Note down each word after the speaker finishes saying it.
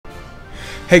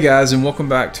Hey guys, and welcome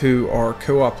back to our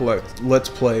co-op let's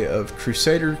play of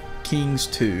Crusader Kings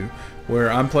 2, where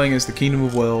I'm playing as the Kingdom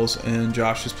of Wales and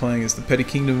Josh is playing as the Petty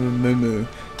Kingdom of Moo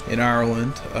in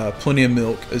Ireland. Plenty of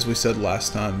milk, as we said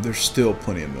last time. There's still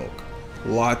plenty of milk.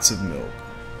 Lots of milk.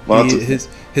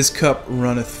 His cup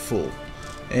runneth full.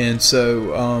 And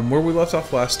so, where we left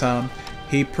off last time,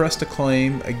 he pressed a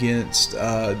claim against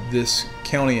this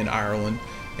county in Ireland.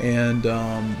 And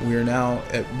we are now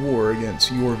at war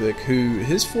against Jorvik, who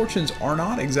his fortunes are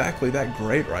not exactly that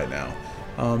great right now.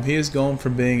 He has gone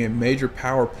from being a major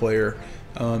power player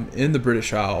in the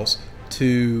British Isles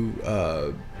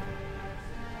to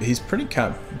he's pretty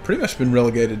much been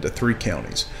relegated to 3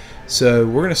 counties. So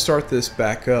we're going to start this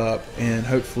back up and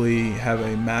hopefully have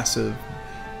a massive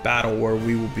battle where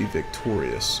we will be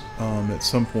victorious at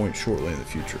some point shortly in the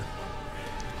future.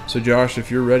 So Josh, if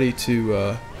you're ready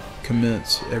to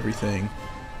commence everything,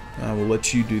 we'll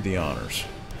let you do the honors.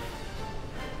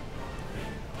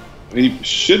 He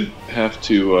should have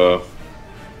to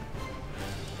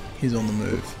He's on the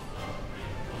move.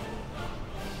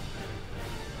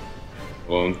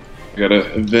 Well, I got an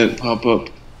event pop up.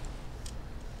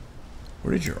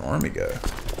 Where did your army go?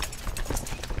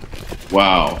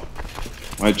 Wow,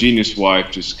 my genius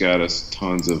wife just got us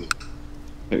tons of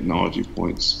technology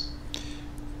points.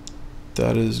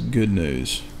 That is good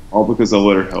news. All because I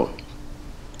let her help.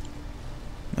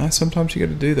 Sometimes you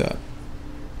got to do that.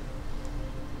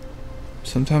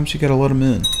 Sometimes you got to let them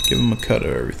in. Give them a cut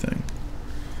of everything.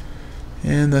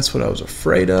 And that's what I was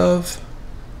afraid of.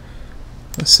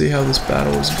 Let's see how this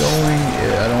battle is going.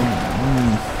 Yeah,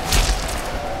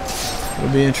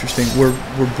 It'll be interesting. We're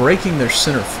breaking their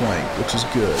center flank, which is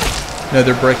good. No,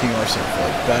 they're breaking our center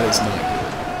flank. That is not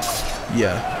good.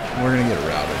 Yeah, we're going to get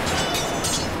routed.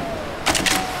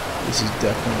 This is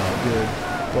definitely not good,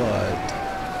 but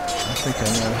I think I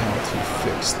know how to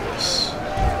fix this.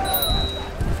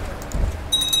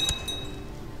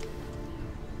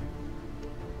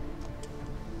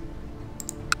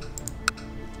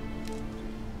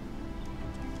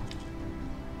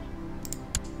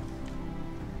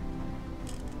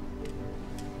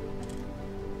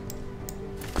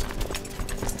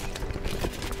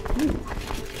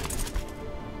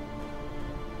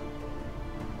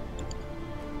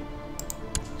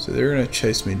 So they're going to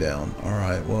chase me down.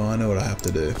 Alright, well, I know what I have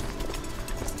to do.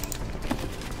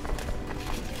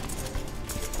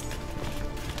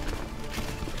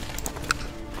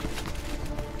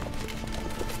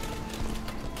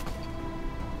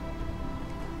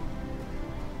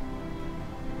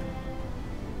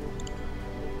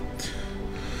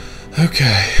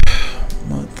 Okay.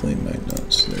 Monthly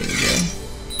maintenance. There we go.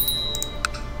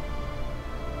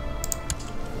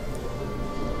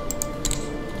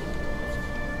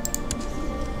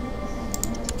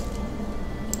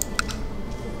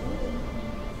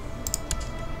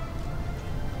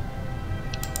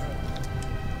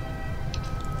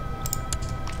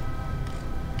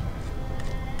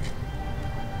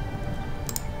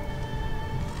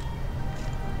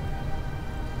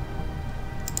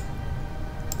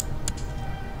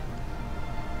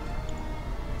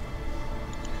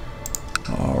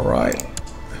 Alright.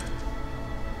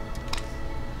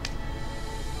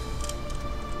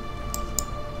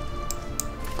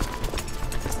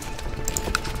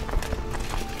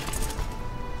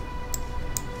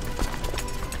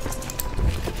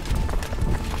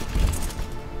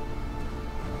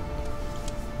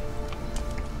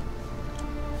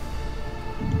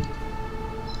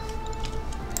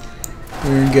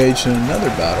 We're engaged in another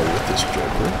battle with this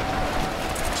Joker,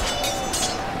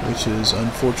 which is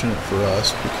unfortunate for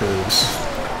us because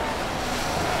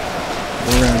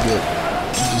we're going to get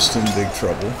just in big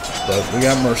trouble. But we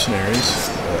got mercenaries.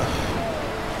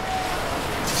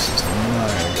 This is not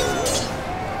going to go well.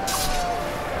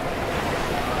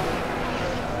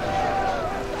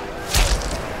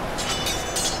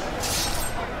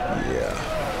 Yeah.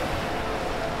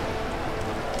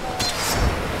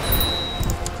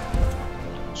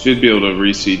 Should be able to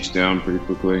re-siege down pretty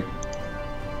quickly.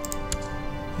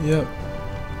 Yep.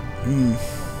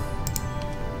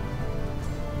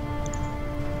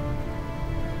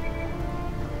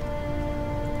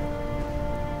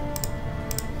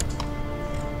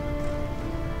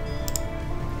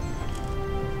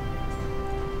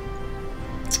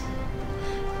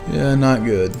 Yeah, not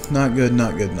good. Not good,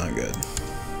 not good, not good.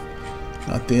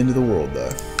 Not the end of the world, though.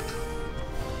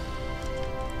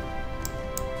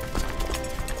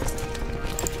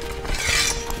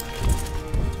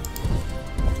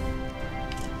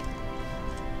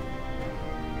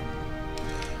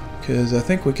 Because I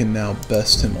think we can now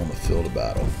best him on the field of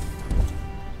battle.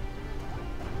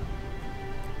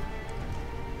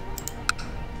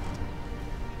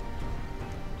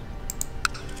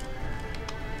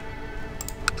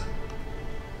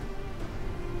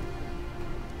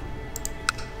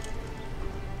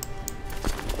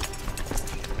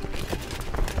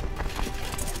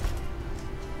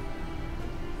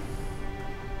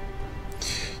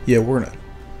 Yeah, we're gonna.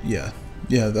 Yeah,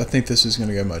 yeah. I think this is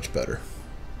gonna go much better.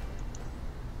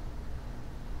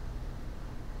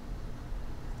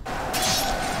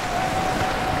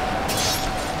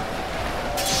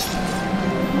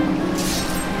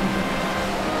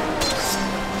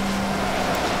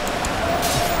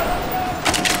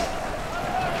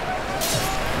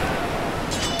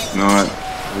 Not.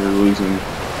 We're losing.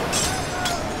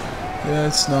 Yeah,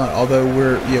 it's not. Although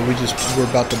we're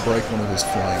about to break one of his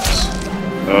flanks.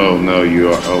 Oh no, you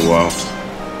are. Oh wow.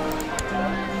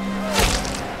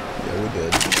 Yeah, we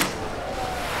did.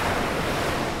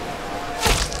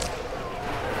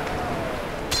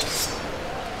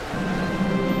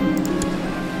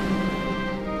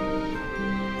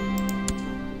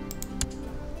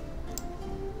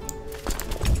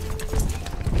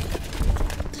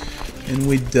 And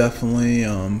we definitely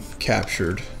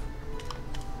captured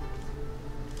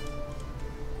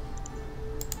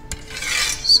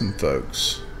some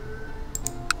folks.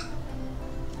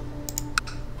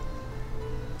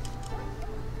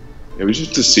 Yeah, we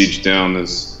just to siege down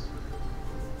this.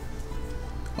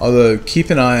 Although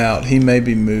keep an eye out, he may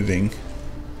be moving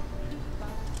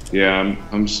Yeah,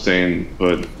 I'm staying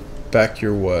put. back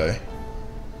your way.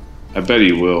 I bet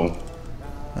he will.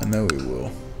 I know he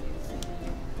will.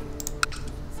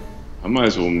 I might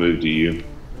as well move to you.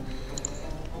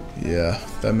 Yeah,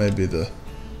 that may be the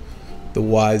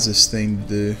wisest thing to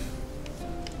do.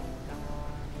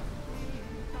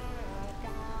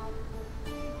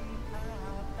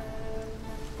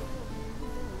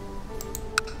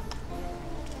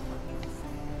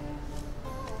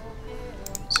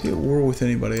 Is he at war with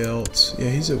anybody else? Yeah,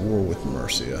 he's at war with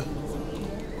Mercia.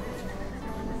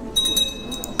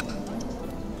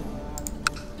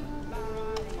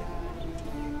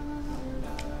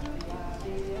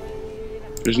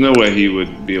 There's no way he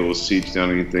would be able to siege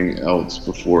down anything else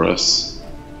before us.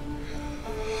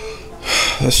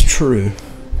 That's true.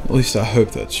 At least I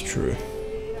hope that's true.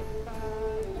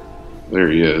 There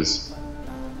he is.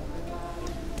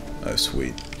 Oh,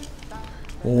 sweet.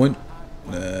 Well,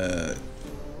 I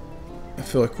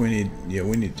feel like we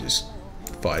need to just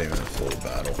fight him in a full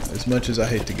battle. As much as I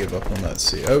hate to give up on that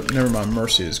sea. Oh, never mind.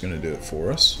 Mercia is going to do it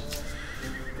for us.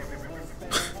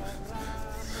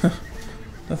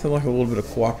 Nothing like a little bit of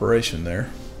cooperation there.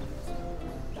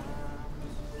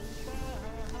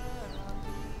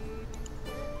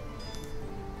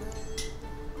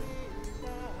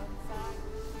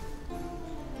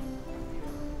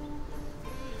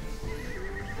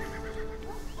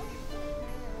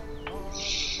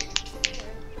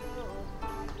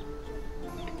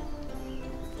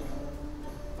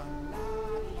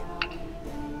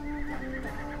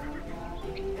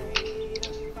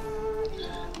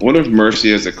 I wonder if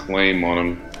Mercy has a claim on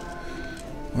him.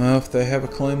 Well, if they have a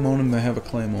claim on him, they have a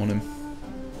claim on him.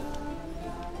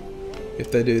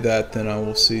 If they do that, then I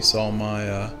will cease all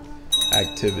my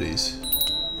activities.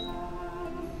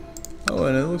 Oh,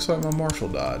 and it looks like my marshal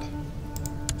died.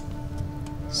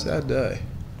 Sad day.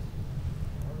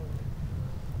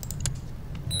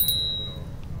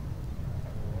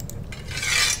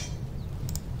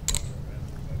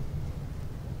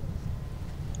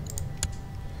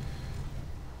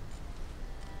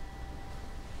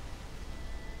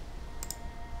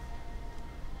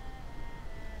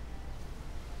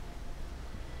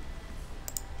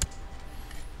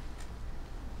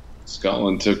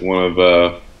 Scotland took one of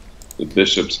the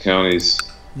bishop's counties.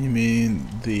 You mean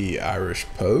the Irish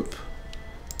Pope?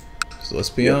 So let's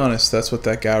be honest, that's what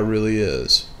that guy really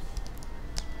is.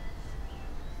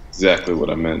 Exactly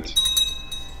what I meant.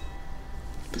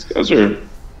 These guys are...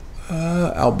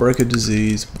 Outbreak of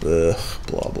disease, ugh,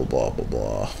 blah, blah, blah, blah,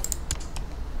 blah.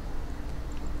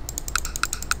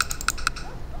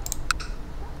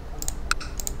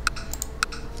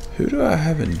 Who do I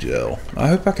have in jail? I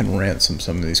hope I can ransom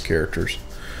some of these characters.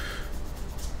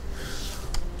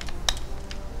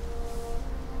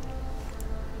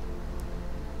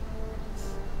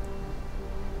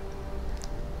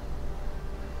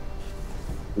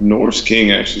 The Norse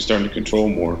king actually starting to control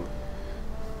more.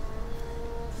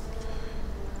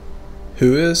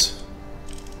 Who is?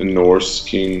 The Norse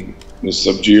king, the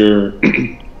subjuer.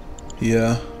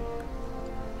 Yeah.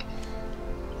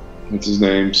 What's his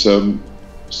name?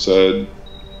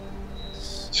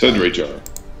 Sudrajar.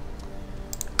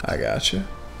 I gotcha.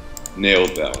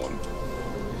 Nailed that one.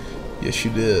 Yes,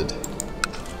 you did.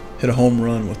 Hit a home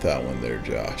run with that one there,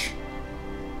 Josh.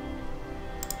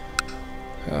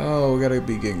 Oh, we gotta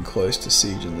be getting close to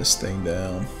sieging this thing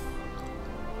down.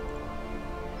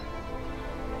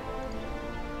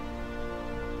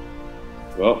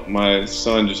 Well, my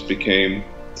son just became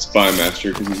spy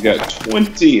master because he's got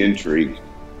 20 intrigue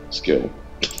skill.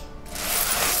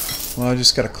 Well, I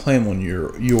just got to claim on your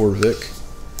Jorvik.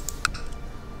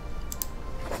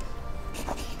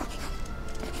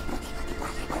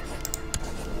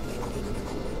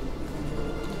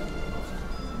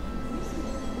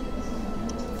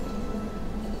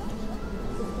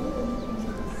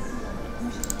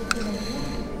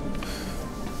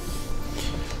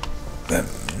 That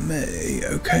may...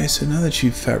 Okay, so now that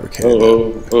you've fabricated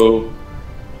that... Oh.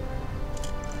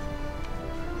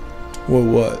 Well,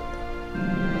 what?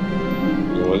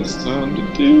 What's time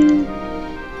to do?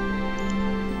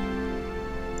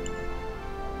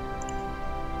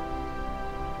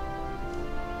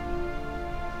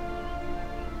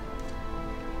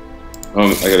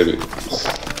 I gotta be...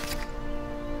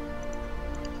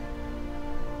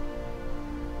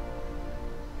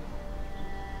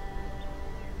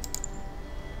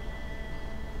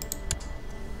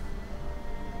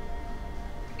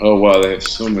 Oh wow, they have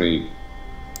so many.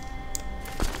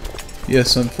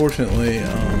 Yes, unfortunately,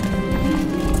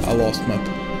 I lost my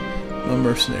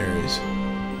mercenaries.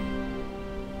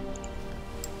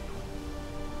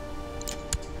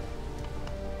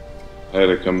 I had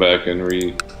to come back and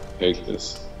retake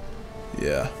this.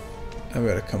 Yeah, I've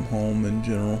got to come home in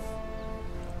general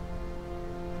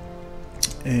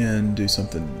and do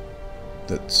something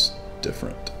that's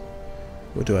different.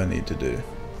 What do I need to do?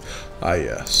 Ah,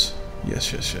 yes.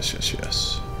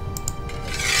 Yes.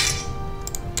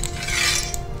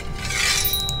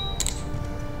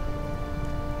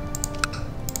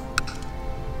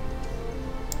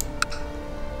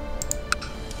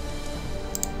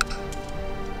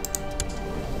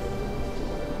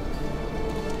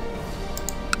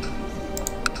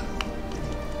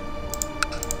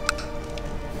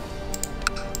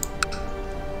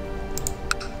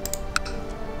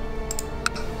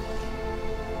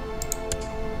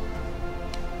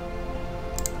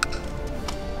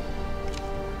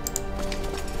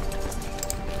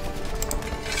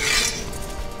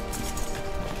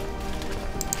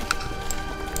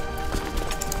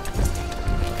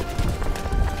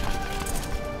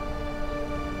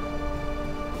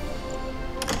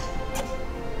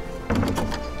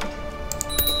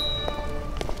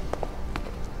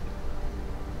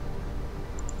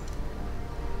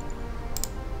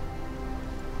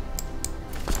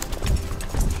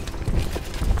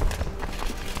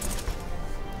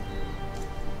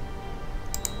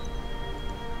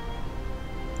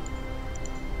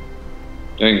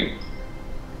 Dang it.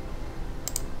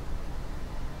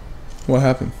 What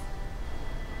happened?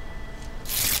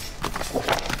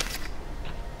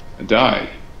 I died.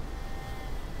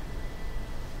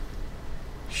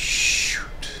 Shoot.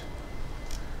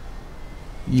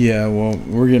 Yeah, well,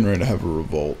 we're getting ready to have a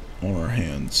revolt on our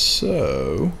hands,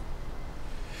 so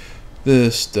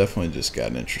this definitely just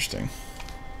got interesting.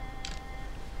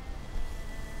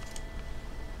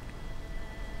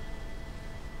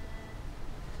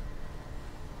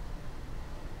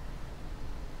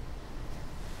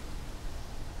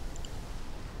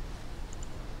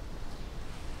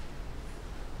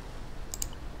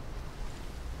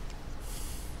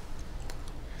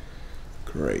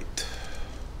 Great.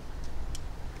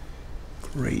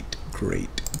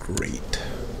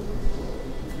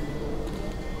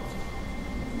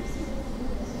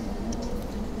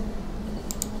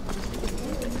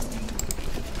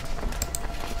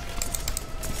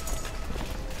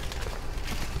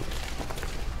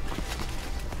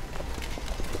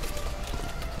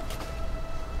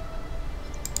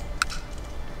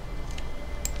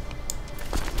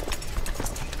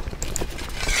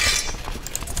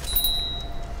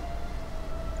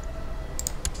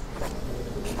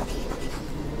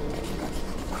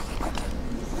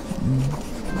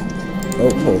 Oh,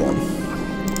 hold on.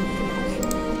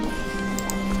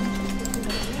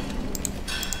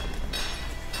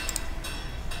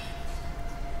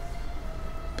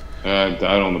 I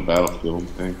died on the battlefield, I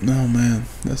think. No, man,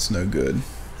 that's no good.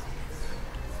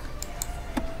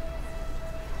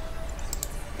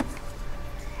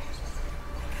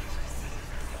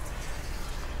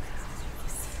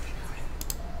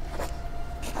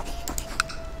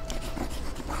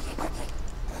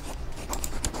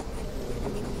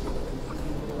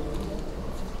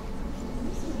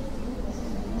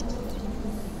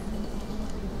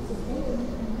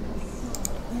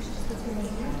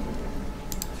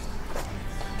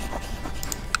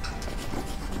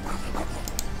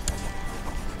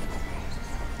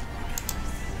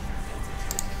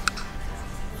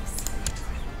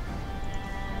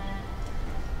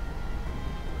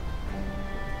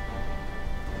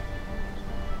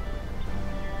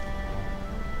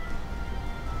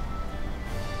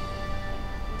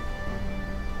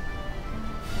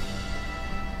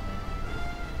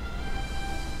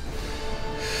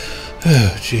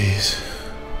 Oh, jeez.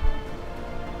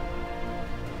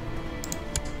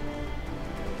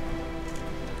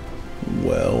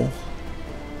 Well.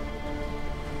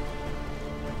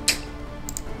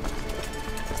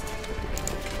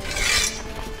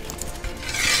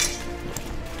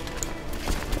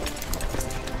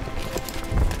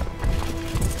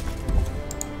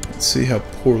 Let's see how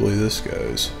poorly this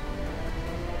goes.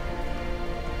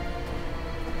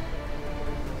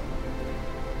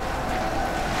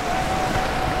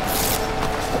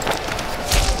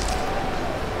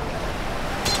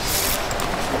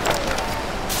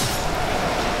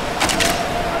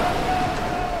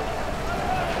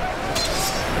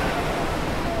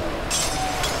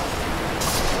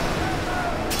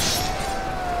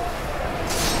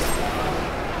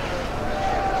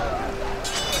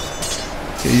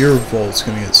 Your revolt's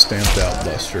gonna get stamped out,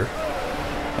 Buster.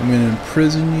 I'm gonna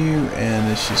imprison you,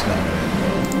 and it's just not gonna end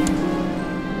well.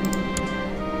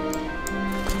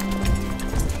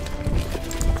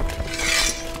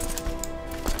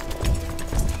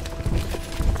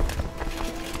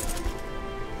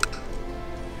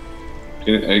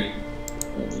 Get an egg.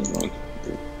 Never mind.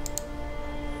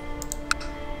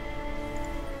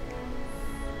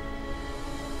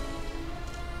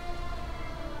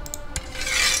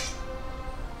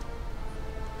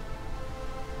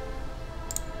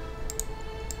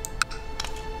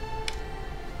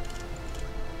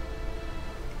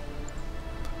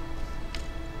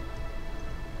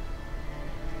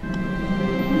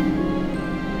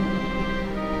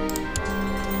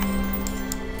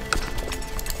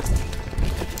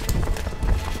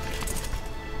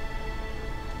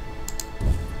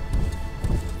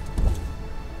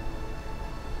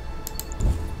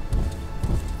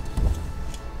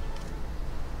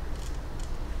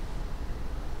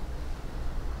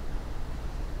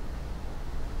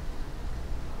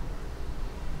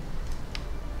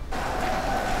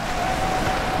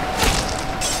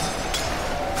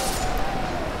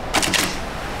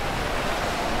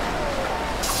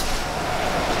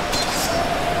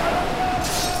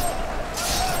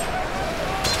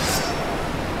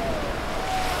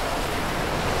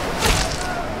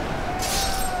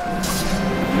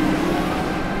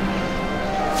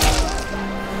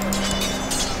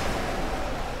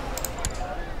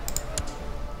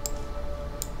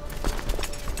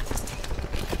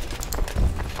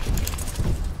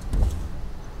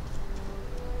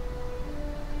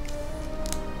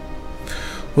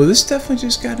 Well, this definitely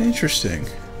just got interesting.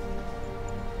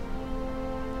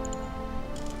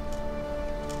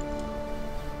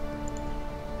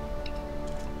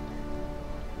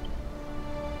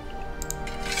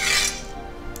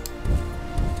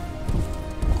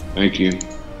 Thank you.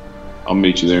 I'll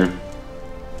meet you there.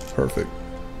 Perfect.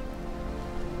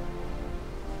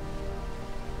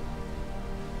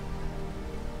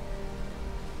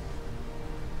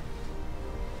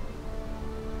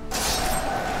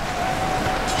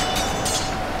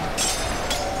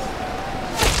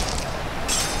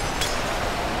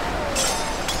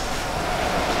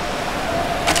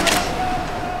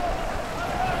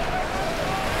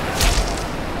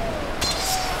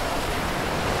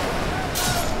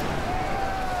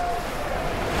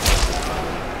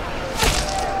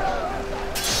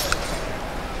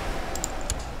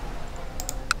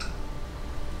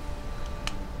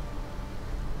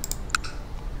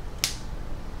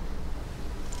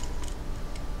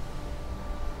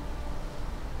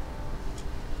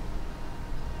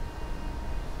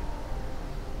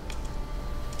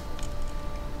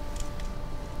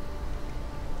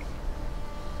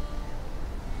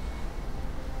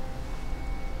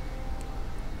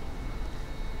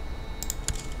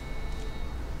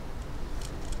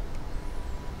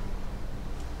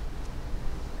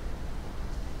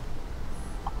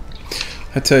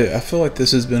 I tell you, I feel like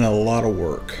this has been a lot of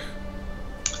work.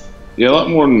 Yeah, a lot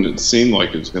more than it seemed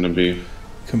like it was going to be.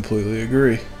 Completely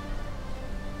agree.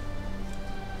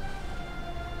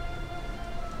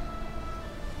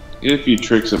 He had a few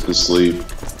tricks up his sleeve.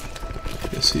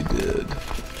 Yes, he did.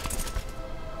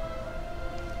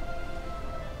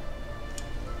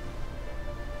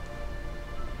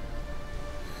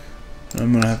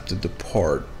 I'm gonna have to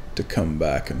depart to come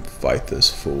back and fight this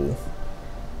fool.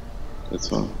 That's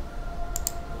fine.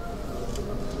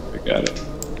 I got it.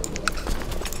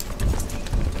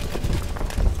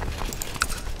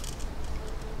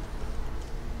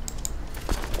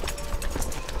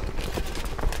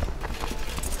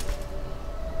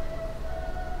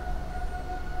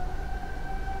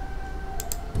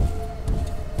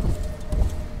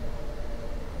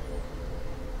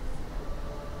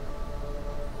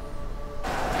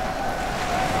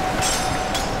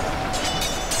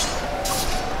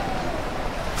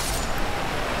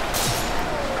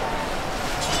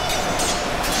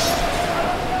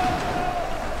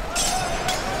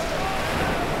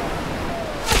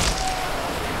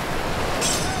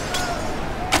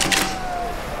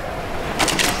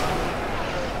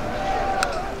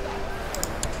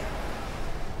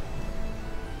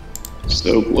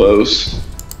 So close.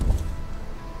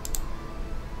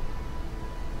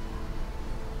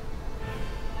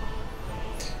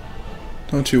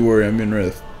 Don't you worry, I'm getting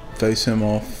ready to face him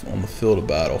off on the field of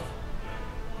battle.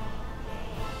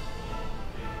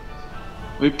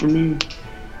 Wait for me.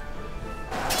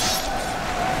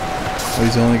 Oh,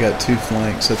 he's only got 2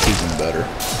 flanks, that's even better.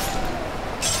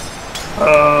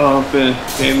 Oh, Ben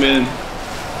came in.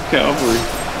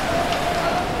 Cavalry.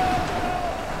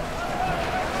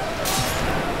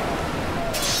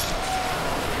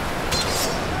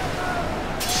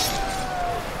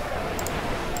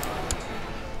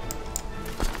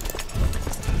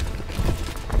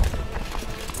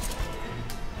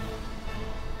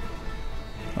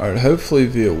 Alright, hopefully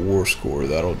via war score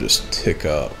that'll just tick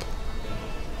up.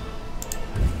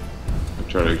 I'll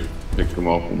try to pick them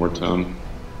off one more time.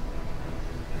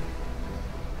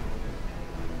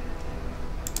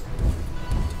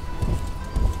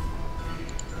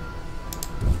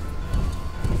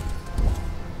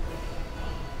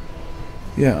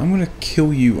 Yeah, I'm gonna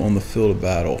kill you on the field of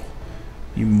battle,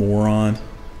 you moron.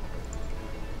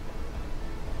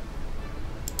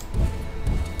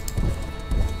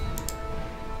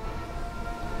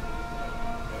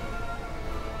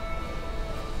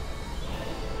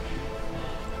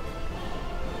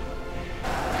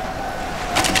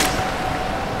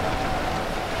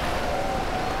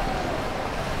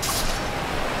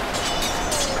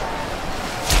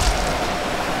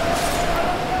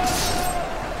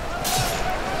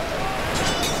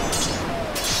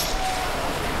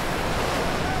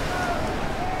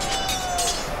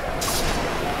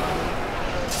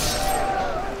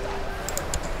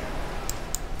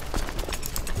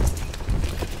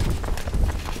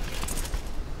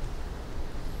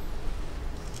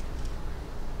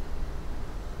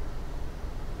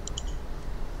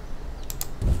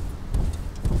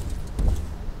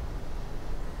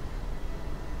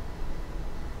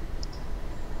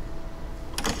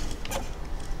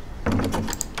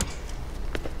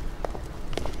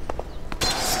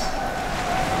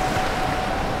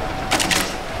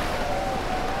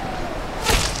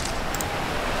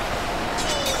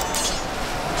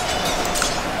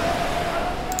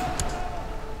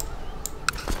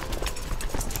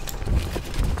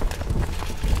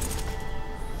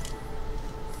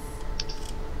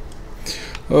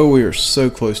 Oh, we are so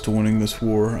close to winning this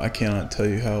war. I cannot tell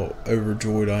you how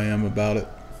overjoyed I am about it.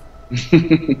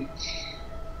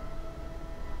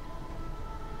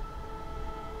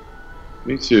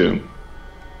 Me too.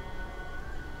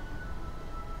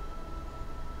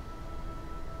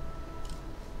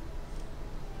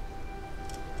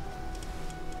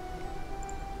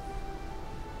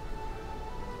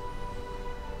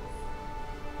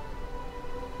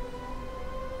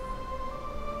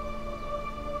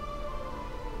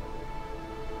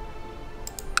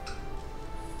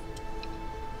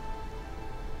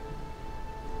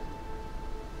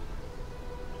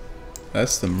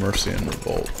 That's the Mercian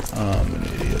revolt. I'm an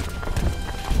idiot.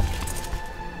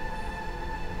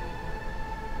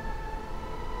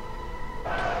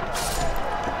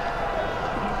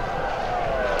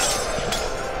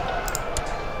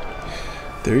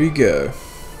 There you go.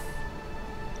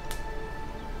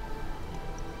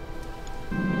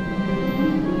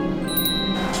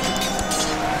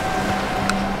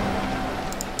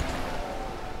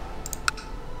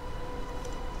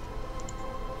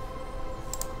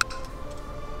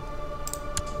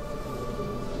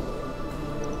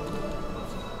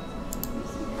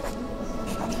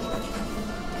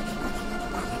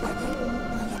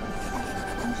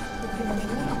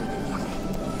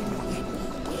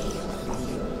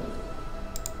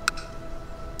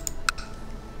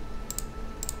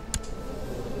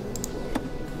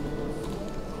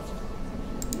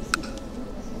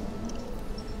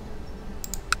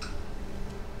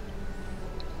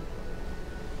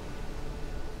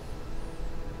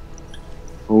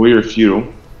 Well, we are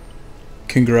feudal.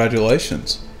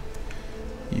 Congratulations.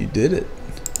 You did it.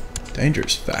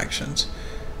 Dangerous factions.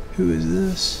 Who is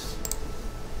this?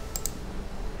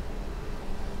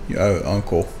 Oh,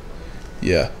 Uncle.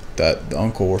 Yeah, the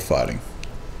uncle we're fighting.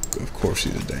 Of course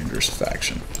he's a dangerous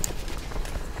faction.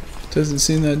 Doesn't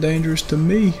seem that dangerous to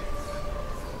me.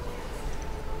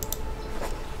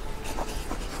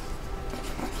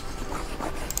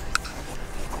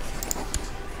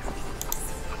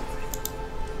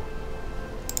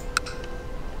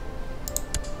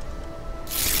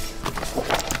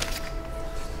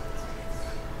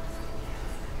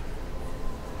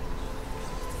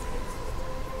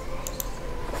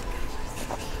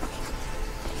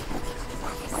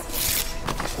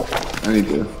 I need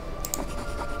to.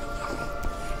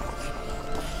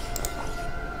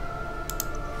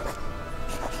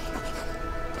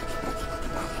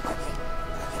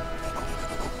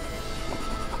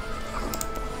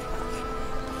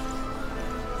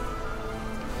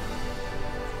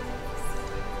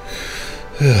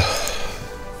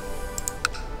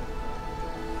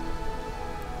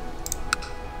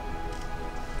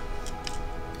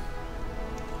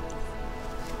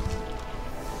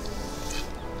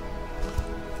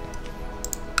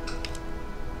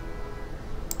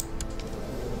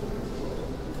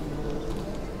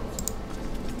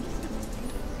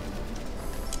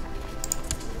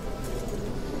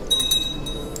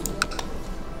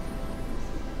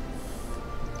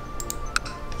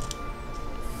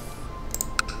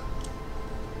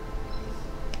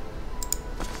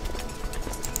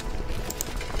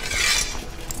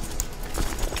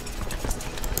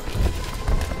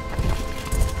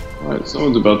 Alright,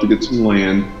 someone's about to get some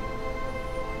land.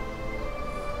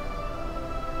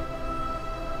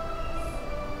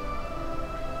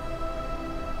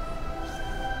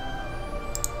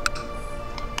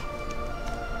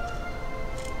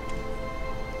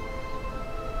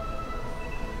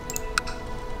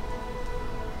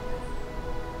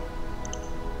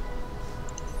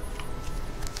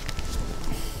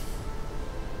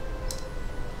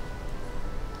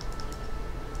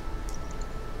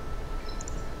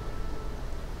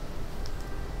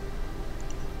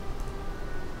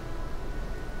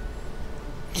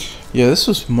 Yeah, this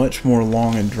was much more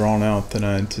long and drawn out than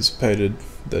I anticipated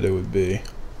that it would be.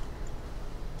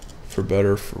 For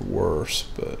better, for worse,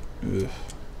 but ugh.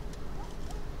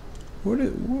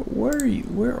 Where are you?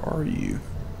 Where are you?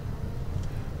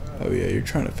 Oh yeah, you're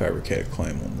trying to fabricate a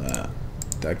claim on that.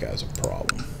 That guy's a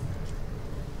problem.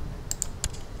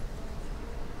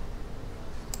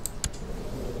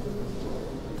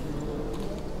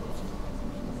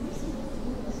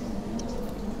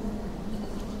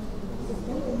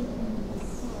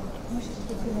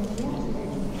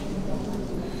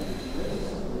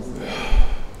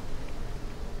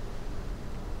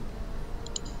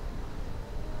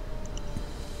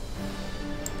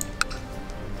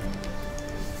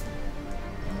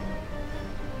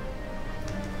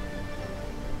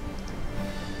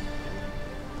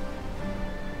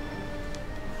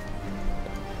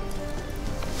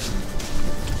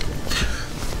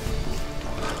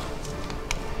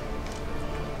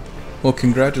 Well,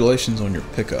 congratulations on your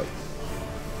pickup.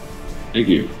 Thank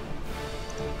you.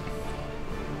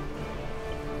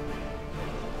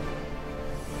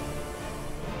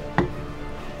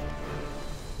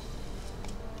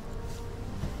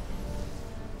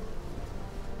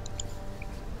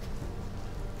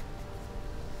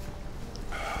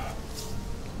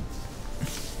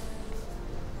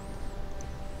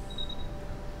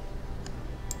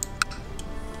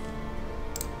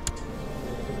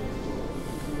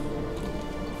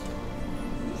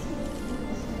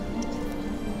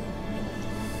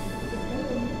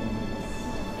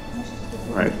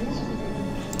 Alright.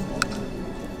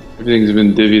 Everything's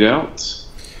been divvied out.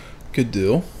 Good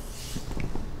deal.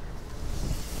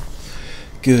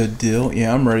 Good deal.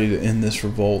 Yeah, I'm ready to end this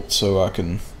revolt so I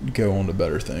can go on to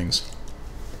better things.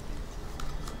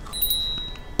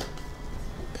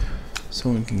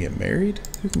 Someone can get married?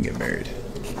 Who can get married?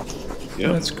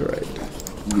 Yeah, that's great.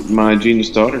 My genius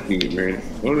daughter can get married.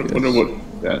 I wonder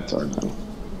what that's are now.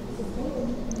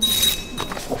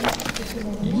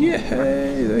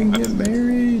 Yay! They can get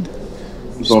married.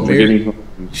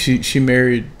 She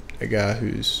married a guy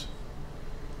who's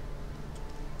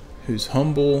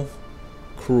humble,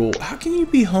 cruel. How can you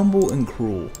be humble and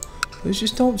cruel? Those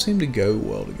just don't seem to go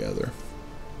well together.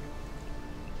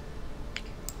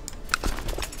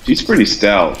 She's pretty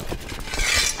stout.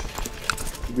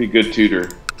 She'd be a good tutor.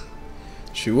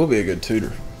 She will be a good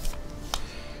tutor.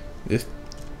 If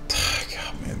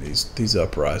God, man, these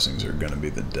uprisings are going to be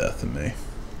the death of me.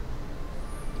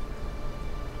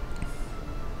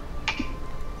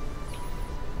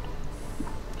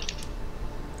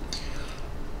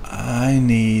 I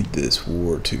need this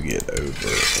war to get over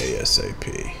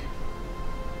ASAP.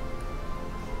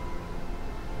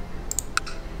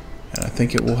 And I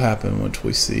think it will happen once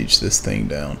we siege this thing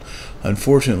down.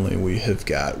 Unfortunately, we have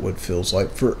got what feels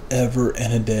like forever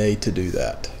and a day to do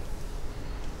that.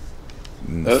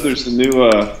 Oh, there's the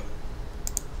new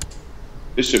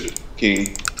Bishop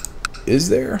King. Is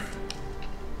there?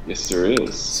 Yes, there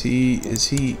is. Is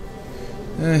he?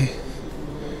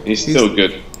 He's still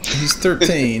good. He's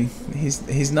 13.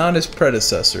 he's not his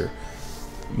predecessor,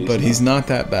 but he's not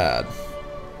that bad.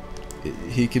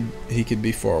 He could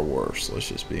be far worse. Let's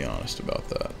just be honest about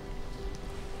that.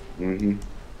 Mm-hmm.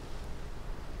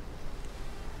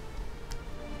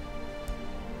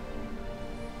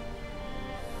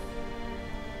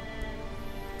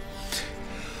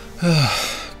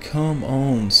 Come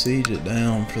on, siege it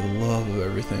down for the love of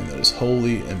everything that is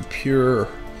holy and pure.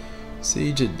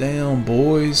 Siege it down,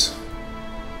 boys.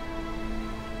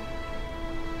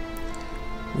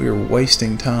 We are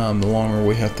wasting time the longer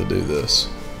we have to do this.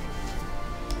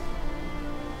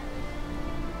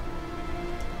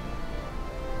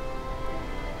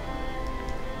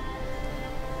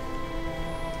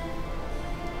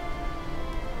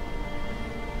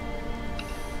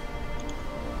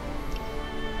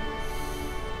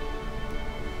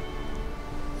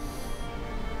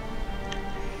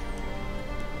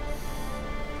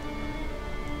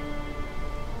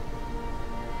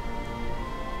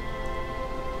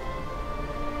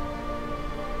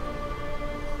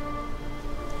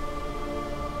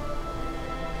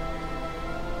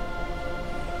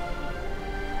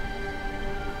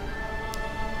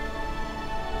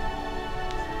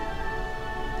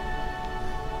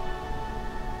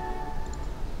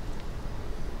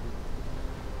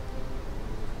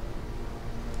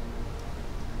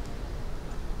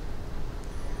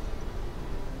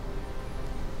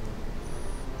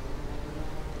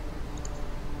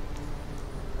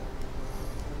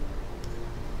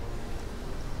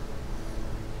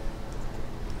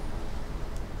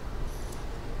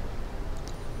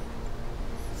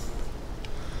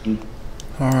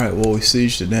 Alright, well, we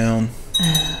sieged it down.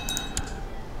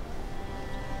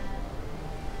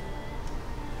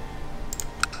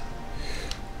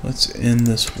 Let's end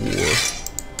this war.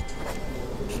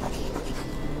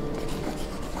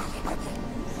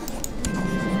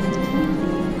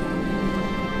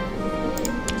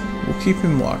 We'll keep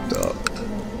him locked up.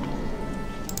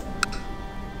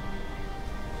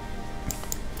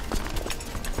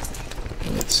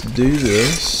 Let's do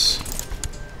this.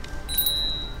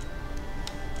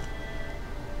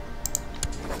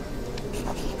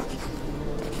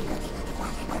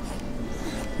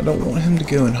 I don't want him to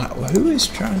go and hide. Who is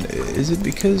trying to... Is it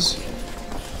because...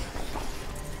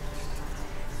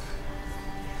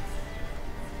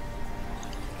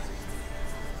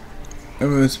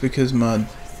 Oh, it's because my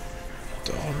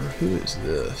daughter... Who is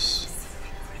this?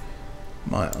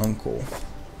 My uncle.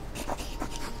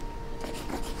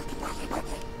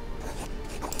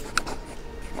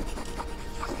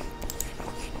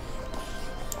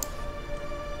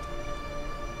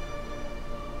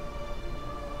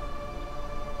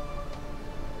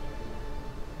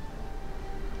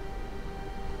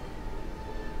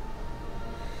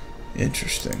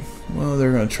 Interesting. Well,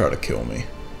 they're going to try to kill me.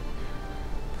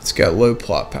 It's got low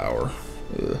plot power.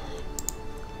 Ugh.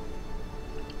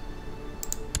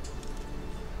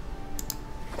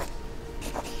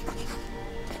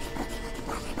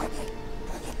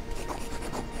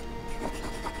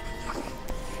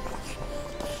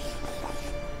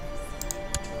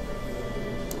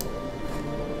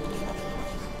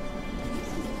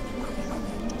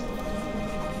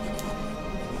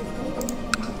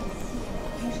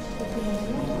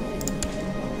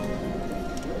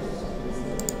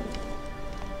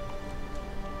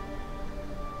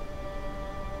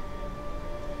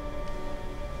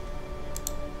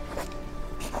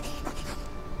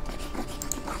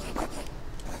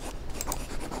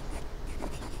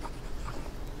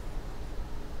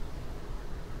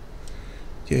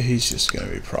 Yeah, he's just going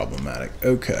to be problematic.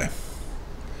 Okay.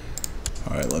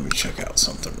 Alright, let me check out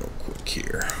something real quick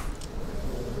here.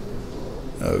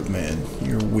 Oh, man.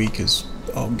 You're weak as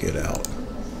all get out.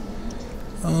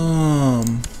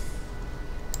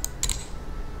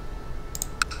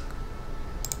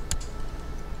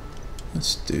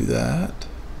 Let's do that.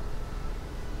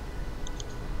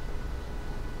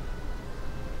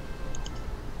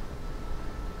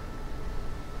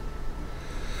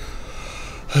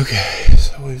 Okay,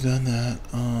 so we've done that.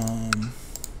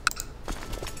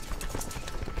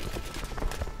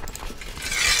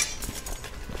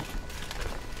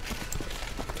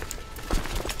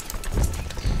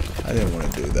 I didn't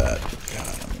want to do that.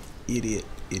 God, I'm an idiot.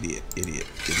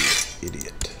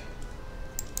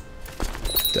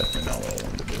 Definitely not what I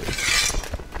wanted to do.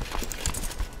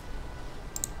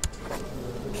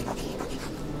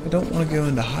 I don't want to go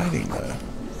into hiding though.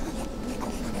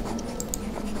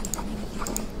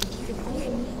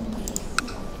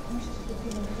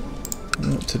 I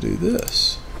want to do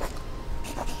this.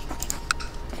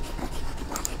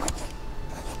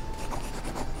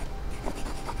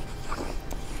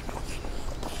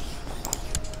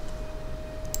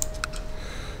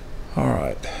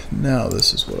 Alright, now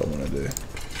this is what I want to do.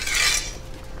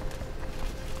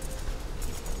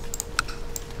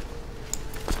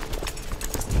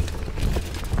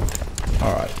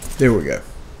 Alright, there we go.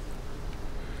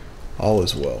 All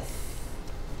is well.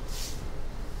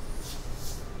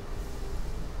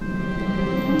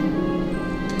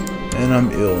 And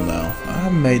I'm ill now. I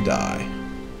may die.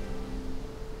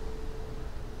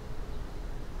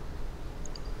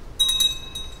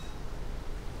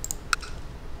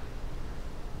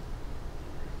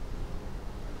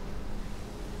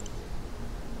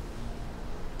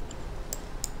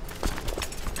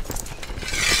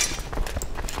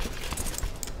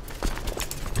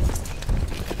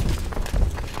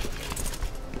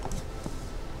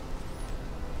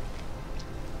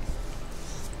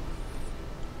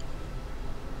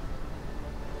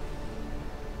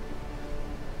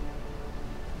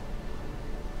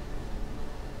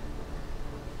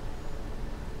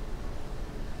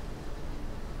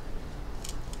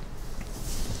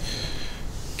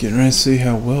 Getting ready to see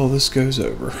how well this goes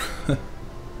over.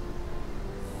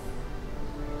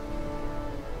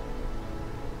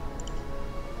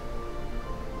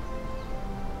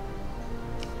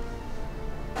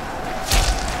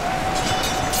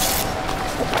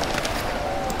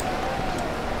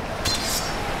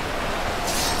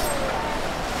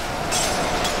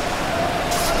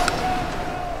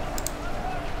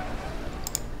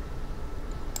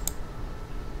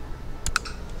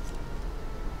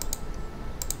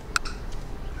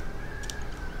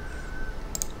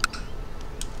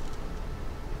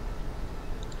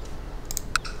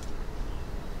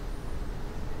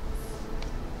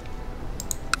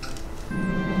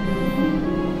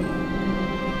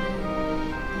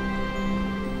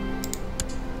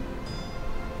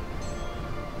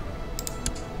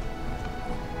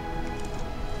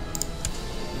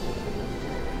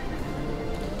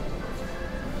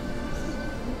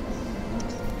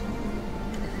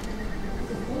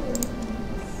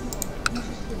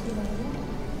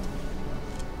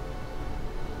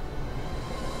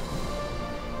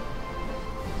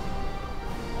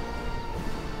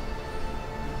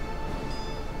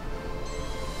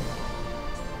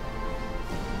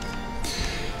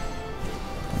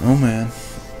 Oh man,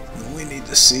 we need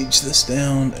to siege this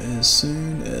down as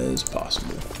soon as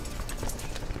possible.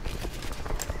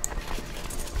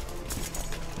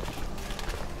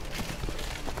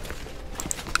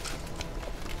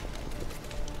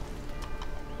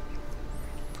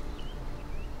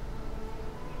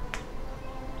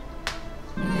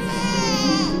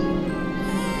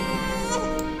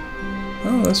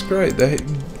 Oh, that's great. They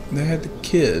had the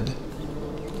kid.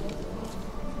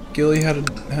 Gilly had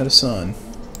a son.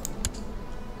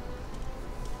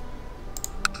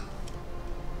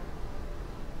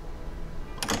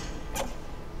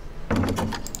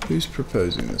 Who's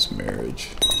proposing this marriage?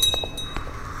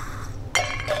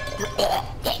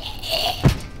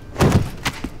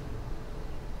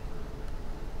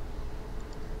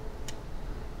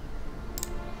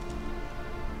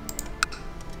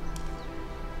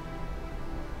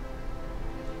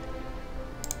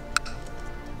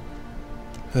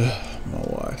 My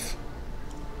wife.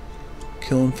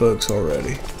 Killing folks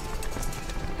already.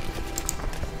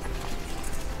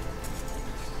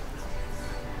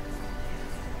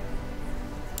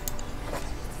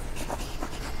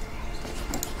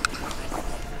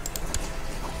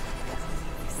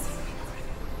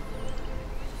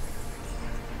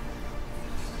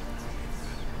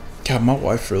 God, my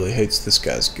wife really hates this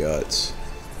guy's guts.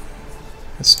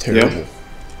 That's terrible. Yep.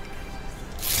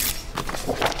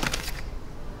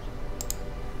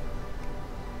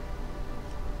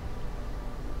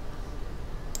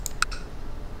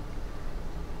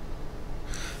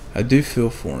 I do feel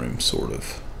for him, sort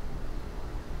of.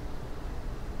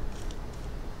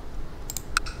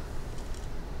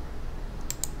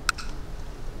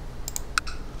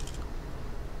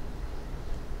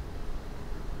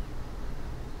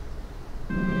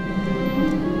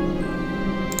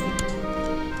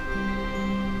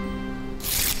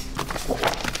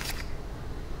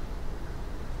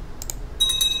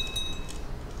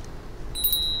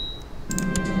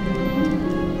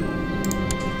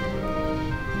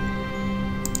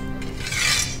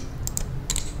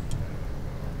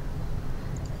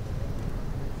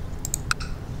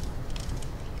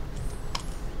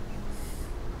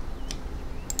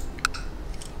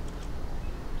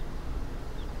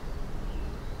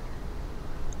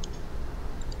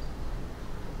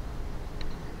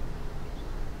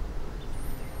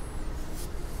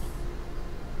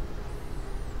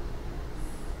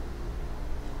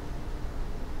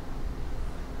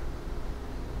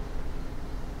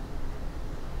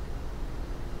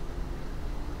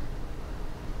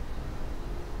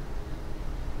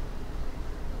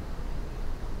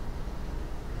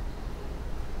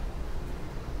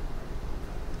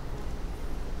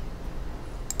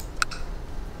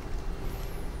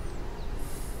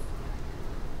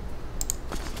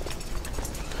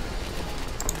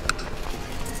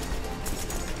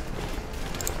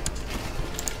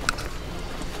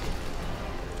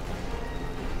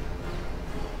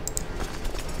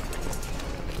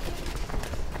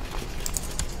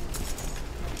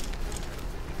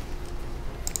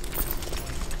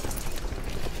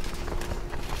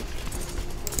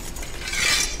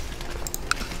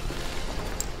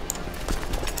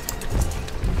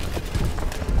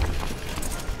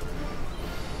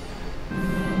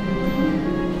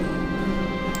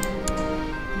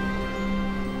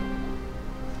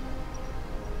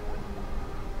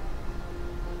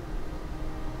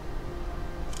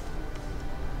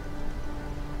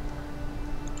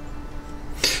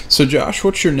 So Josh,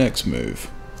 what's your next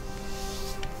move?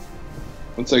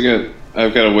 Once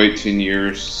I've got to wait 10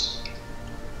 years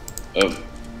of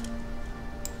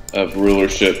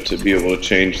rulership to be able to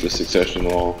change the succession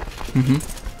law. Mm-hmm.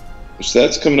 Which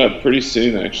that's coming up pretty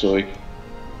soon, actually.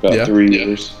 About 3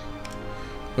 years.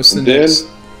 What's the next?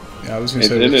 Yeah, I was going to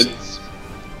say. And then it's.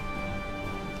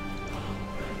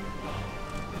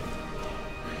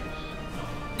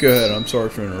 Go ahead. I'm sorry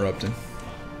for interrupting.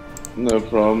 No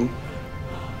problem.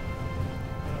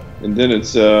 And then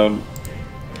it's,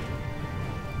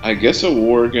 I guess, a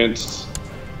war against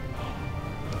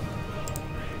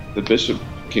the Bishop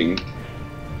King.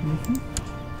 Mm-hmm.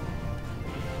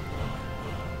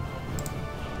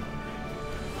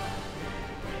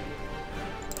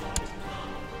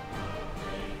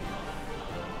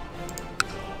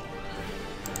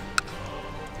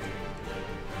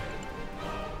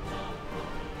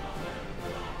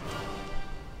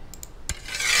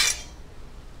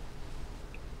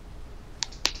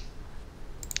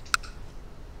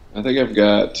 I think I've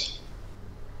got.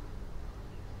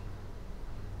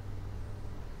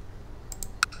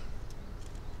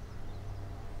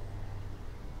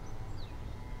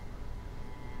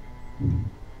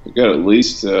 I've got at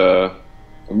least. I've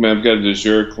got a de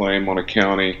jure claim on a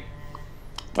county.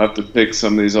 I have to pick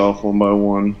some of these off one by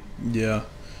one. Yeah.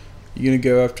 You gonna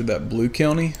go after that blue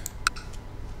county?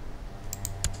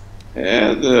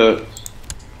 Yeah, the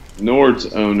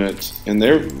Nords own it, and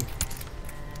they're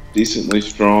decently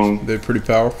strong. They're pretty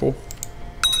powerful.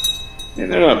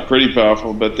 And they're not pretty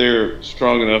powerful, but they're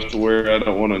strong enough to where I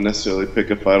don't want to necessarily pick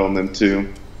a fight on them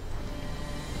too.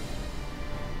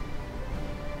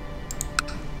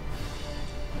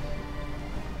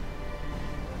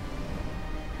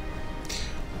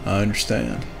 I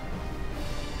understand.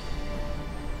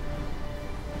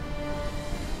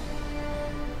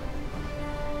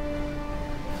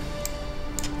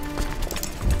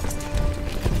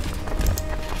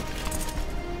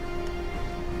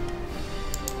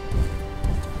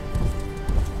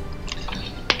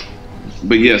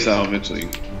 But yes, I'll eventually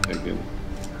take it.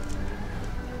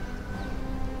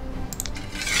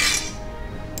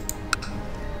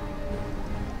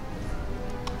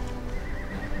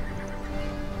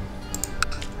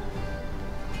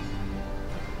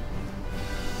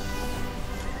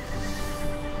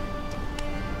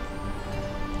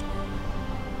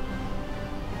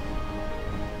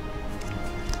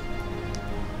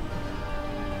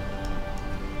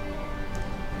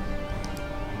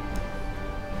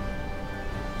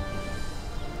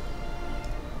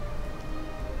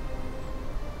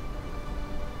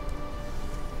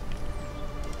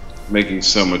 Making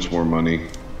so much more money.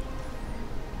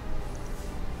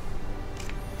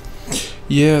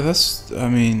 Yeah, that's the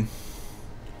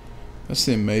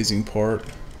amazing part,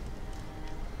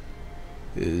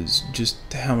 is just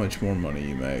how much more money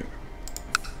you make.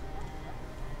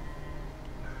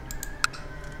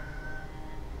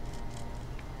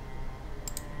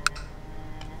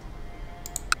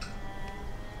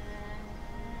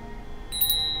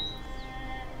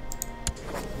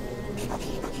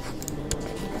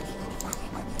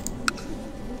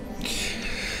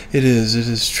 It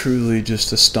is truly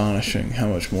just astonishing how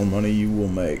much more money you will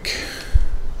make.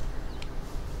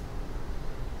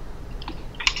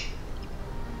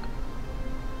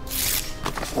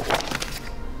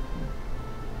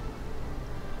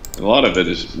 A lot of it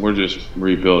is we're just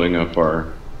rebuilding up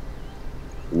our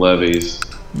levies.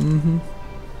 Mm-hmm.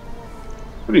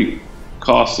 Pretty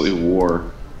costly war.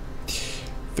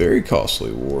 Very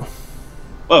costly war.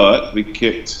 But we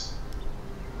kicked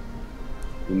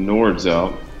the Nords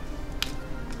out.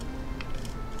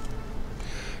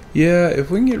 Yeah, if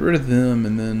we can get rid of them,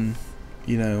 and then,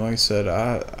 you know, like I said,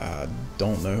 I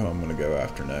don't know who I'm going to go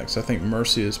after next. I think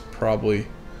Mercia is probably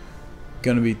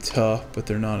going to be tough, but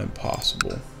they're not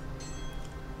impossible.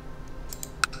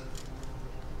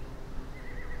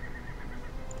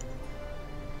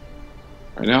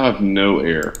 I now have no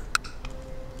heir.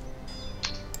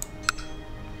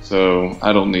 So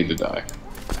I don't need to die.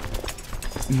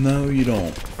 No, you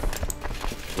don't.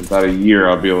 In about a year,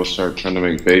 I'll be able to start trying to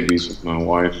make babies with my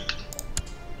wife.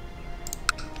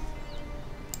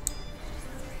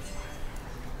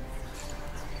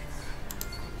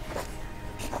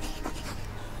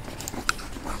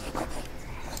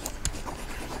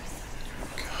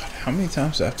 God, how many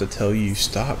times do I have to tell you,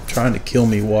 stop trying to kill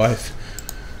me, wife?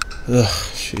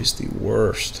 Ugh, she's the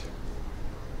worst.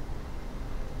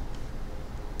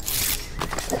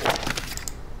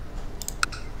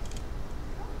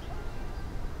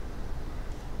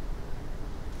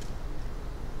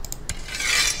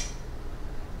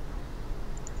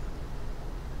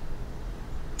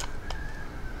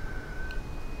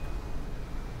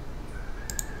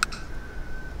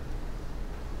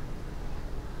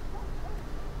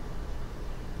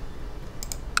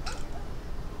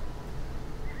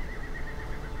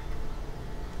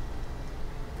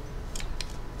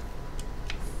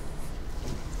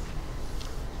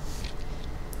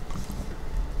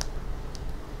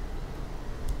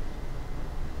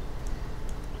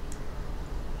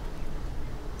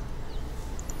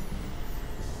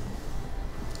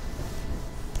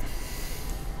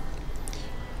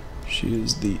 She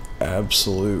is the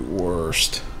absolute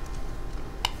worst.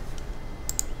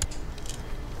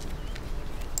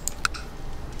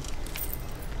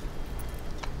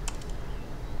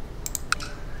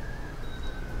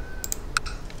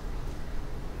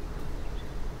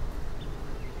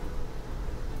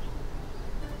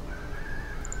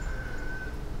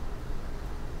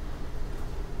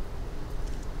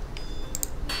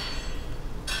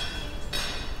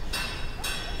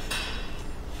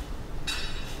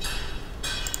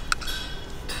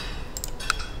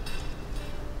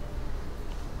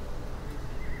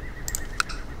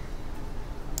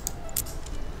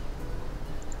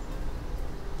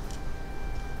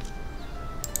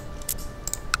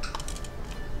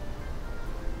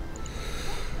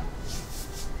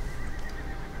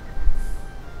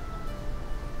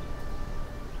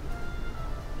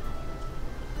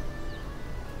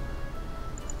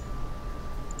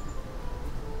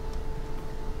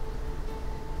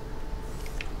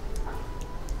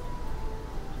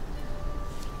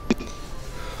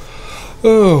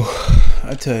 Oh,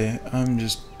 I tell you, I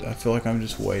feel like I'm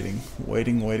just waiting.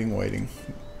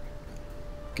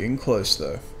 Getting close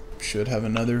though. Should have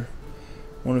another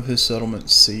one of his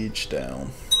settlements sieged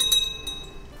down.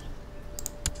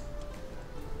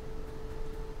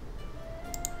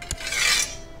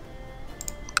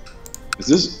 Is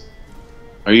this?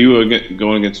 Are you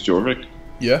going against Jorvik?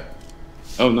 Yeah.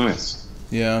 Oh, nice.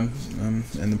 Yeah, I'm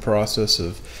in the process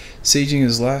of sieging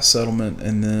his last settlement,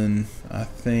 and then I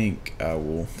think I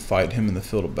will fight him in the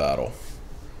field of battle.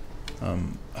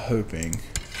 I'm hoping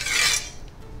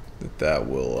that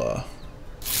will.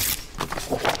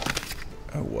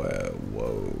 Oh wow!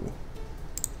 Whoa!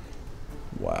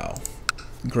 Wow!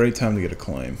 Great time to get a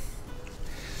claim.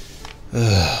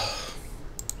 If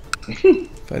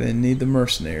I didn't need the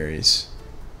mercenaries,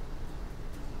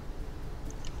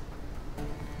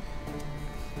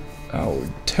 I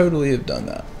would totally have done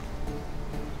that.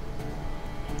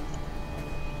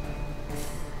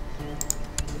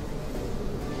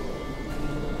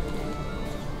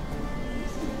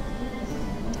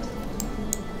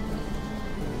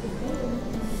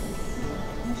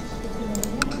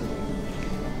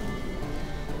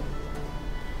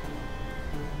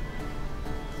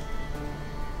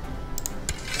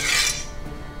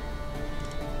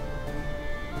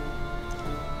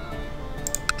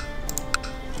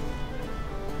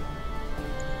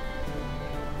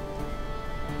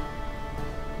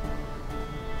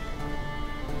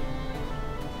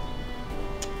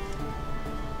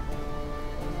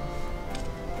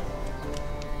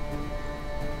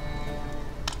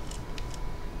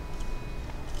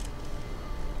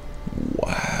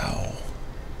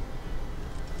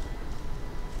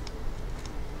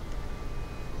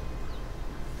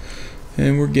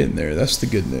 And we're getting there. That's the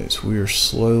good news. We are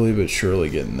slowly but surely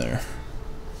getting there.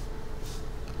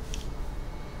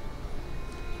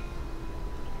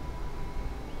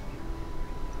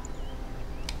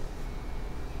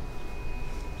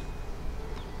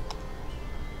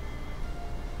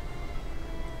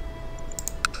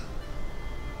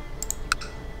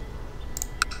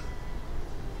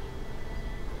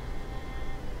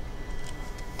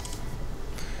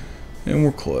 And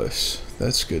we're close.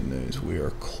 That's good news. We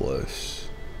are close.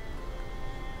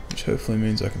 Which hopefully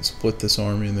means I can split this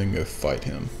army and then go fight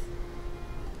him.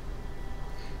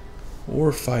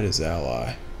 Or fight his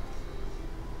ally.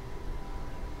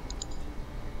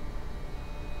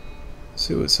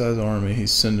 See what size army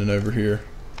he's sending over here.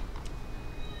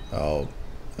 Oh,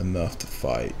 enough to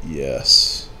fight.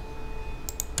 Yes.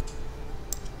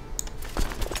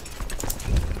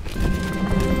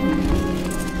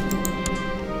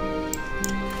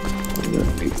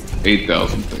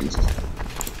 8,000 things.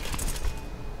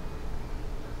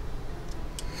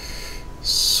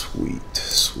 Sweet,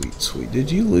 sweet, sweet.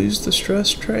 Did you lose the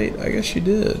stress trait? I guess you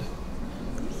did.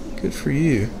 Good for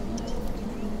you.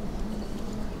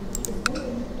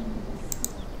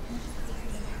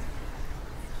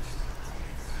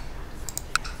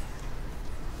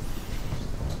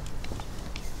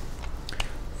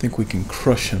 I think we can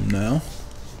crush him now.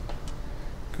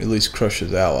 At least crush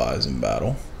his allies in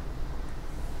battle.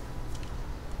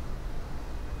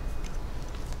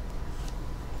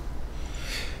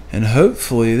 And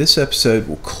hopefully this episode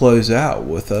will close out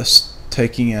with us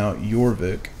taking out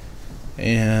Jorvik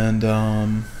and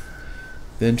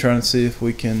then trying to see if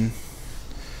we can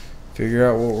figure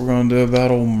out what we're going to do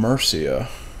about old Mercia,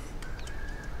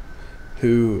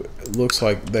 who looks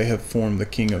like they have formed the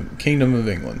Kingdom of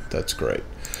England. That's great.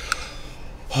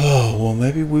 Oh, well,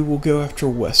 maybe we will go after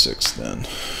Wessex then.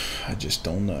 I just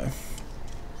don't know.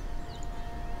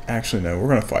 Actually, no, we're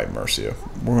going to fight Mercia.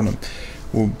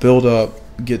 We'll build up,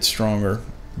 get stronger,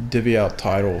 divvy out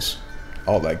titles,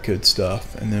 all that good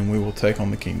stuff, and then we will take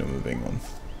on the Kingdom of England.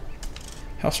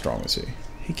 How strong is he?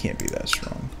 He can't be that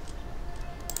strong.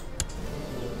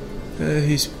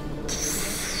 He's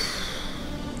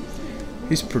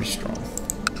pretty strong.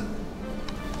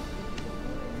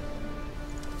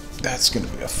 That's gonna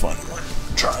be a fun one.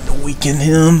 Trying to weaken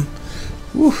him.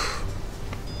 Woo.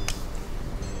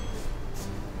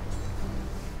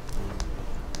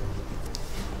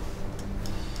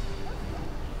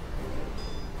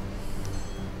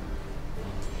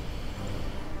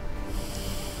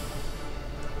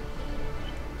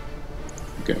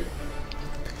 Okay.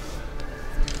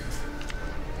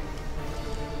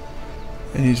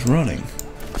 And he's running.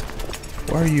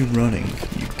 Why are you running,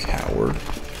 you coward?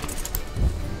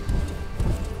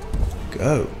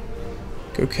 Go.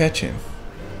 Go catch him.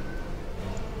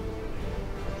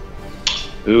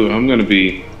 Ooh, I'm gonna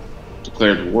be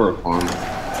declared war upon.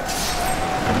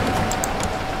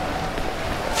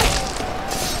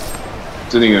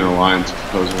 Sending an alliance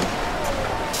proposal.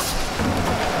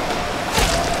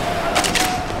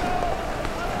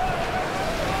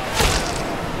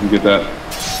 You get that?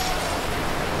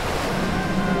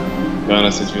 Gun, I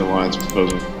sent you an alliance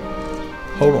proposal.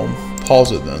 Hold on.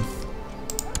 Pause it then.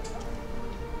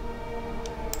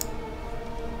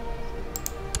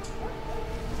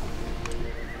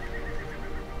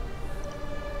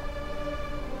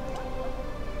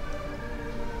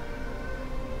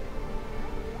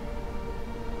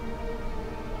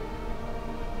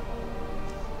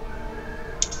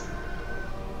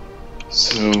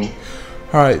 So,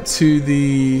 alright, to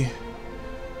the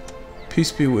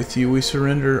peace be with you, we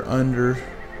surrender under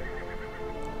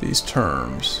these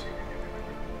terms.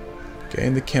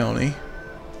 Gain the county.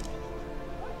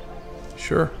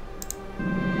 Sure.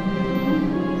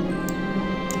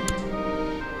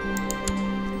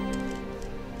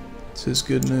 This is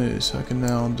good news. I can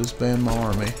now disband my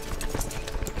army.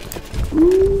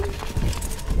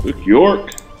 Luke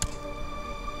York.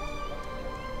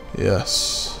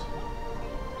 Yes.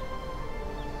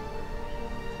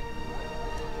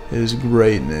 It is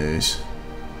great news.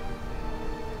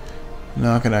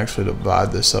 Now I can actually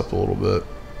divide this up a little bit.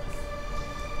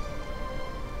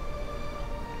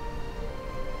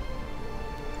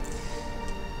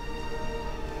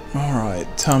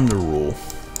 Alright, time to rule.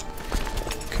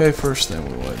 Okay, first thing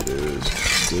we want to do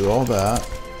is do all that.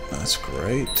 That's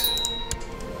great.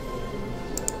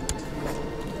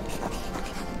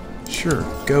 Sure,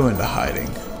 go into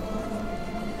hiding.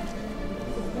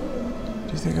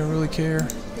 Do you think I really care?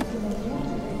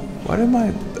 Why did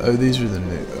my... Oh, these are the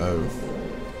new... Oh.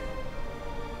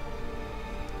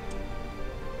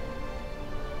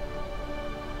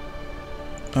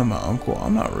 Oh, my uncle.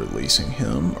 I'm not releasing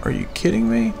him. Are you kidding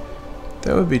me?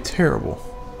 That would be terrible.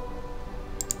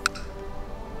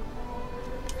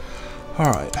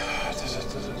 Alright.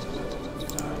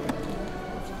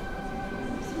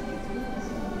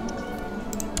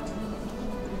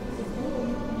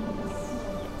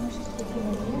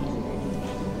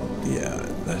 Yeah,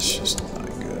 that's just not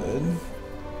good.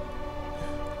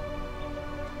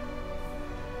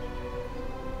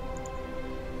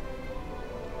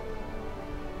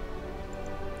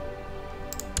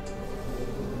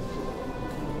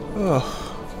 Oh.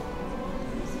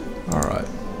 Alright.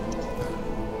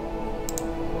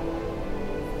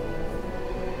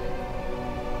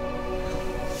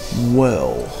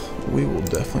 Well, we will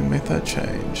definitely make that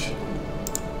change.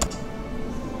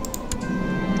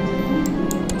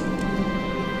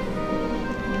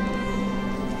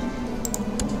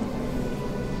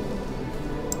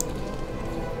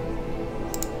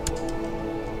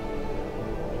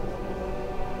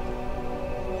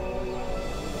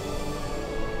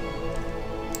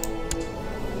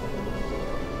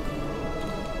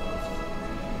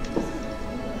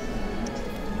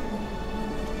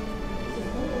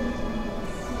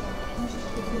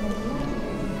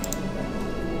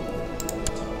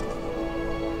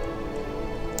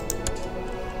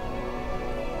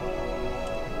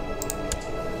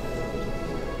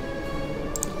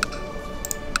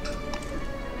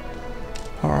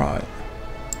 Alright.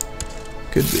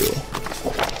 Good deal.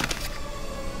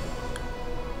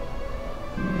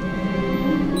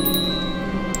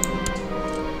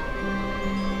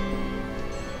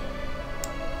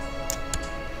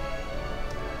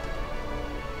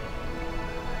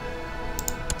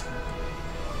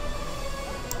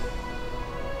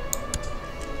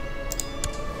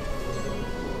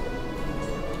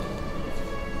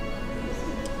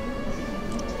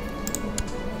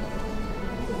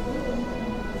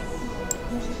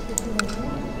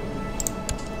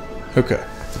 Okay.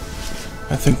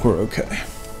 I think we're okay.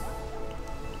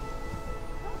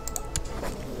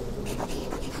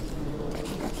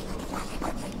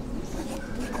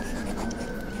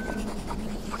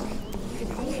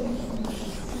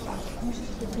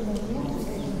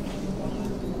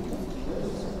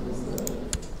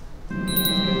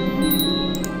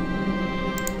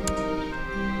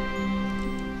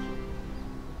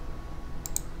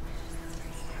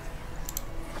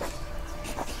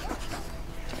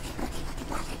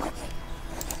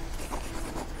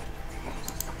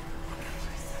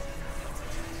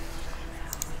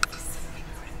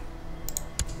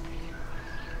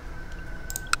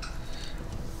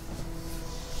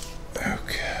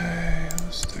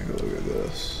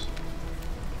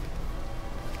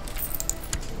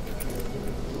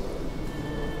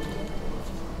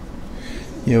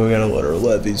 Yeah, we gotta let our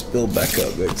levies build back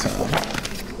up big time.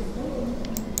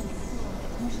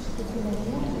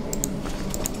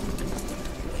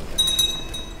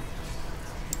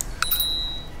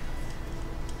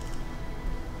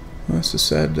 That's a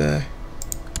sad day.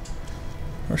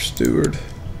 Our steward.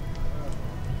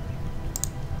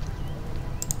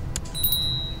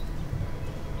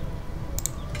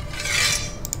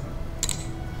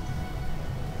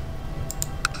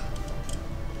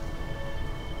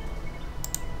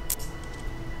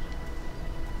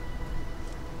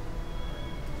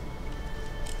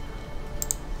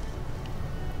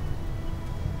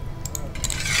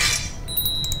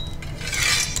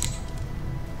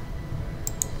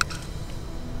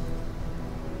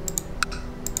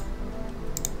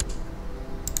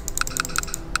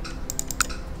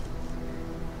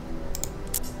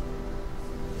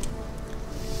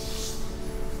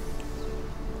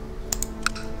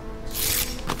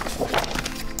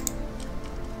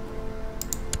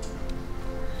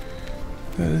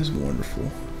 That is wonderful.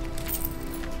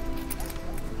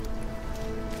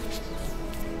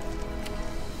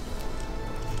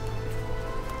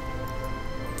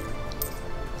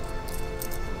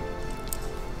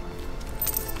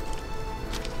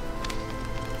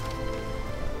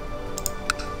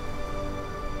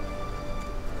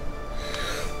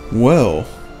 Well,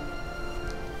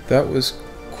 that was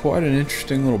quite an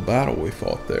interesting little battle we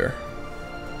fought there.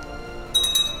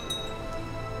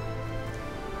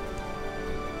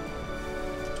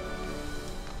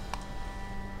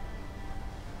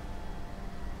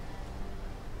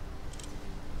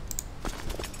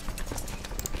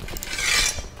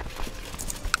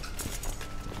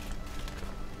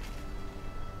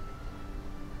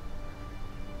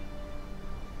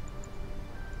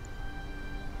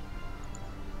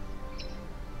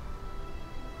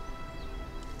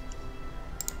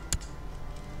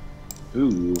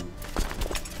 Ooh.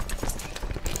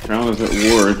 Crown is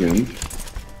at war again.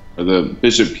 Or the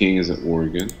Bishop King is at war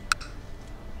again.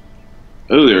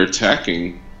 Oh, they're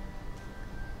attacking.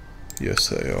 Yes,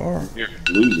 they are. They're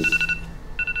losing.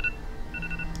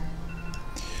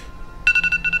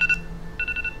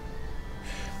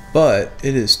 But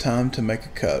it is time to make a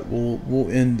cut.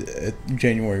 We'll end at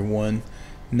January 1,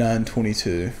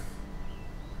 922.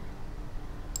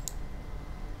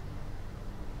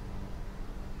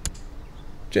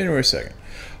 January 2nd.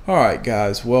 Alright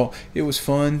guys, well, it was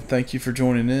fun. Thank you for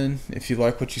joining in. If you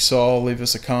like what you saw, leave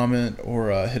us a comment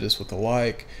or hit us with a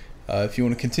like. If you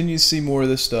want to continue to see more of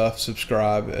this stuff,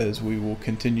 subscribe, as we will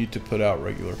continue to put out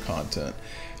regular content.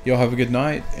 Y'all have a good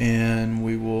night, and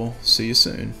we will see you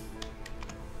soon.